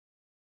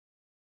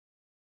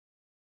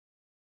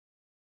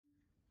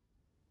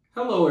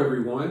Hello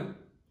everyone,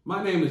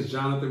 my name is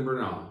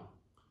Johnathon.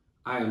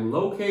 I am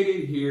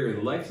located here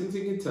in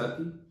Lexington,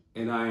 Kentucky,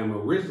 and I am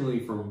originally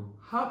from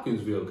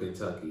Hopkinsville,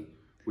 Kentucky,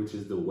 which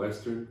is the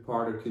western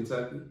part of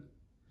Kentucky.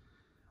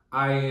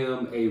 I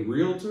am a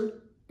realtor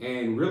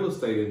and real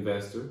estate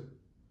investor.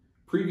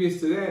 Previous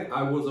to that,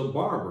 I was a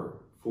barber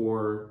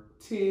for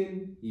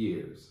 10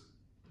 years.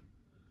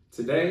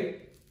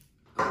 Today,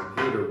 I'm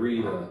here to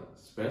read a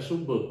special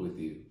book with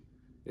you.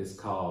 It's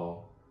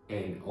called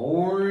An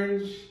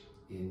Orange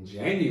in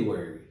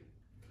January.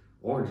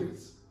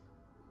 Oranges,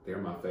 they're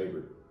my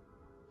favorite.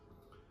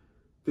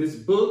 This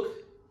book,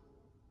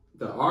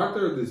 the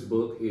author of this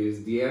book is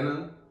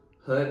Dianna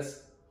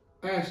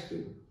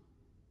Aston,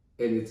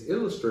 and it's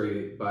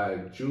illustrated by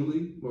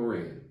Julie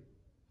Moran.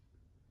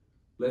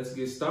 Let's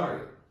get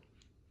started.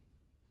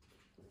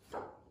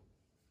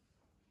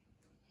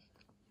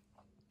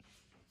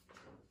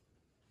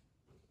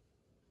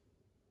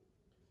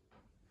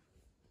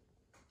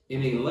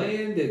 In a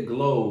land that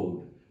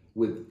glowed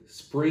with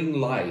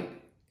spring light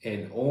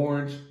and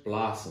orange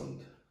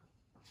blossomed,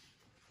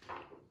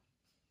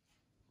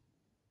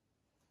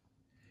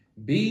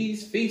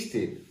 bees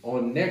feasted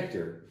on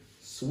nectar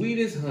sweet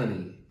as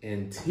honey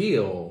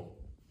until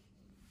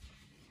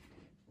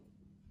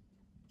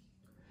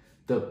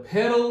the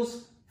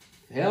petals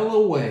fell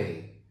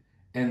away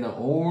and the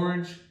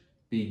orange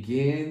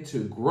began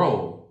to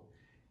grow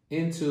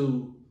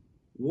into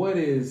what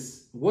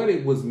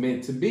it was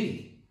meant to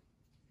be.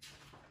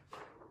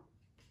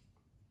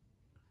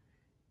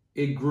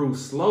 It grew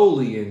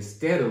slowly and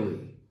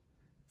steadily,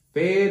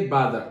 fed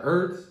by the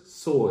earth's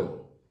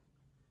soil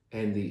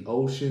and the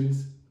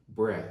ocean's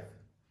breath.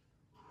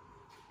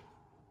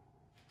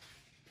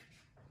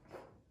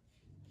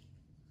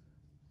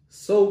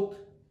 Soaked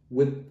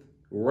with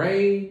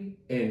rain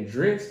and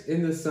drenched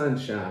in the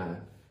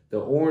sunshine, the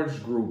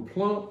orange grew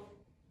plump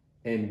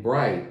and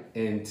bright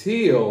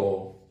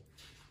until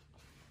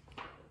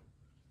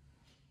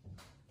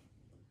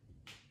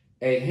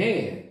a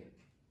hand,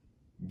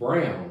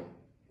 brown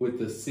with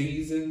the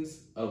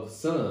seasons of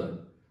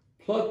sun,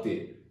 plucked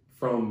it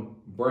from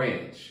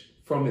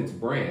its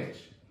branch,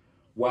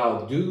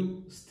 while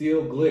dew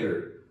still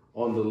glittered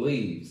on the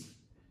leaves.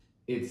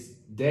 Its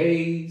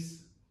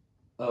days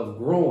of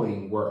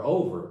growing were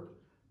over,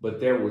 but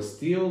there was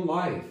still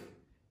life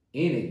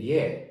in it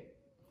yet,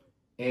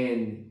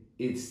 and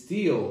it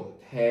still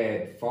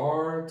had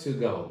far to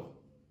go.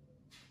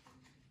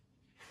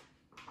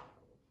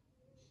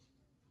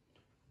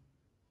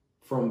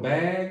 From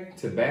bag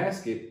to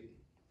basket,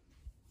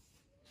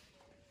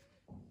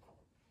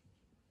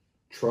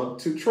 truck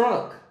to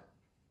truck,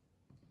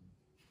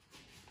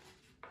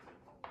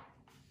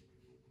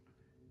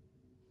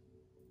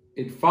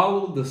 it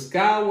followed the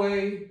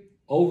skyway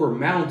over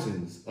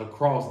mountains,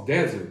 across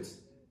deserts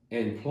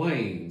and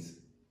plains,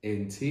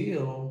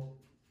 until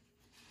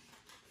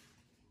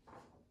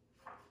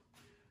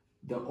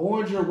the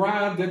orange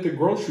arrived at the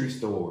grocery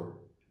store.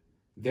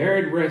 There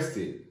it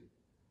rested,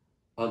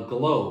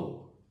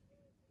 aglow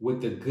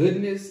with the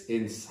goodness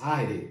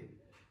inside it,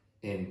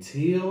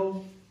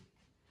 until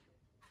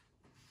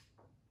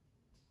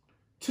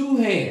two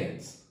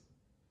hands,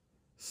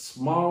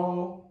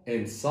 small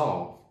and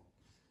soft,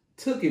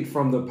 took it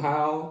from the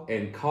pile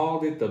and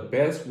called it the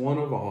best one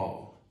of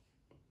all.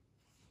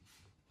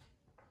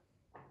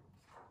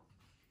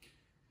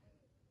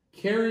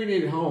 Carrying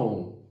it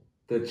home,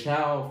 the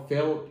child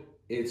felt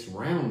its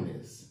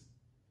roundness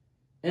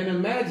and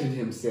imagined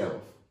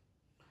himself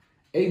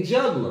a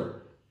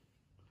juggler,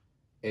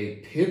 a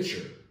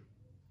pitcher,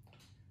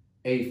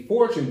 a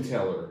fortune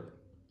teller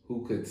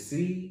who could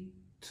see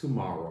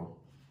tomorrow.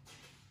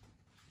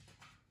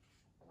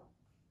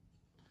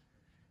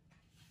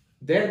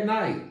 That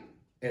night,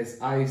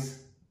 as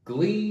ice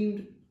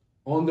gleamed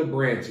on the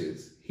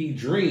branches, he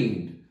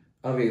dreamed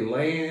of a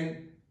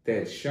land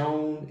that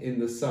shone in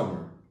the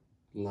summer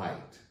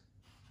light.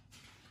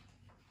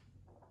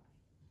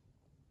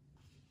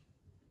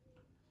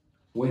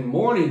 When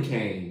morning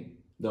came,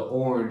 the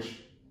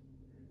orange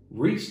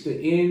reached the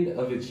end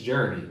of its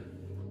journey,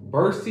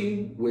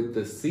 bursting with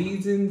the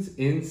seasons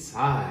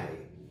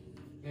inside.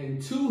 And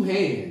two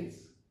hands,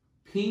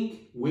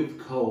 pink with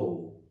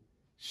coal,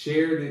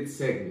 shared its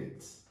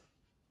segments,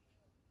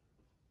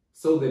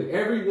 so that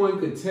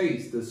everyone could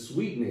taste the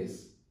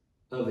sweetness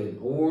of an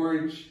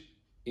orange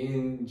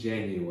in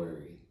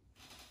January.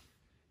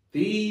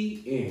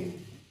 The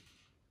end.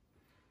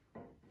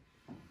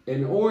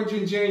 An Orange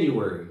in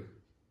January.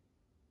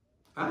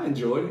 I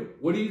enjoyed it.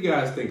 What do you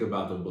guys think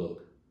about the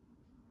book?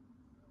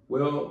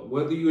 Well,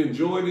 whether you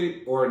enjoyed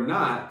it or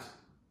not,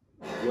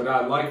 what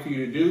I'd like for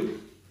you to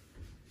do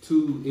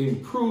to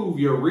improve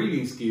your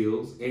reading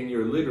skills and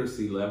your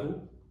literacy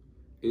level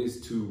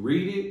is to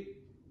read it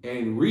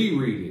and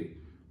reread it,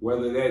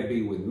 whether that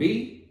be with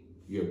me,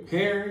 your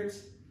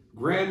parents,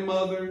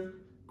 grandmother,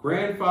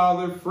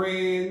 grandfather,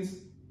 friends,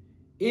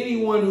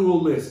 anyone who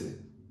will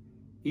listen,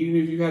 even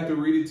if you have to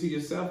read it to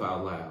yourself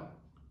out loud.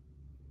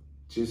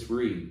 Just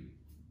read.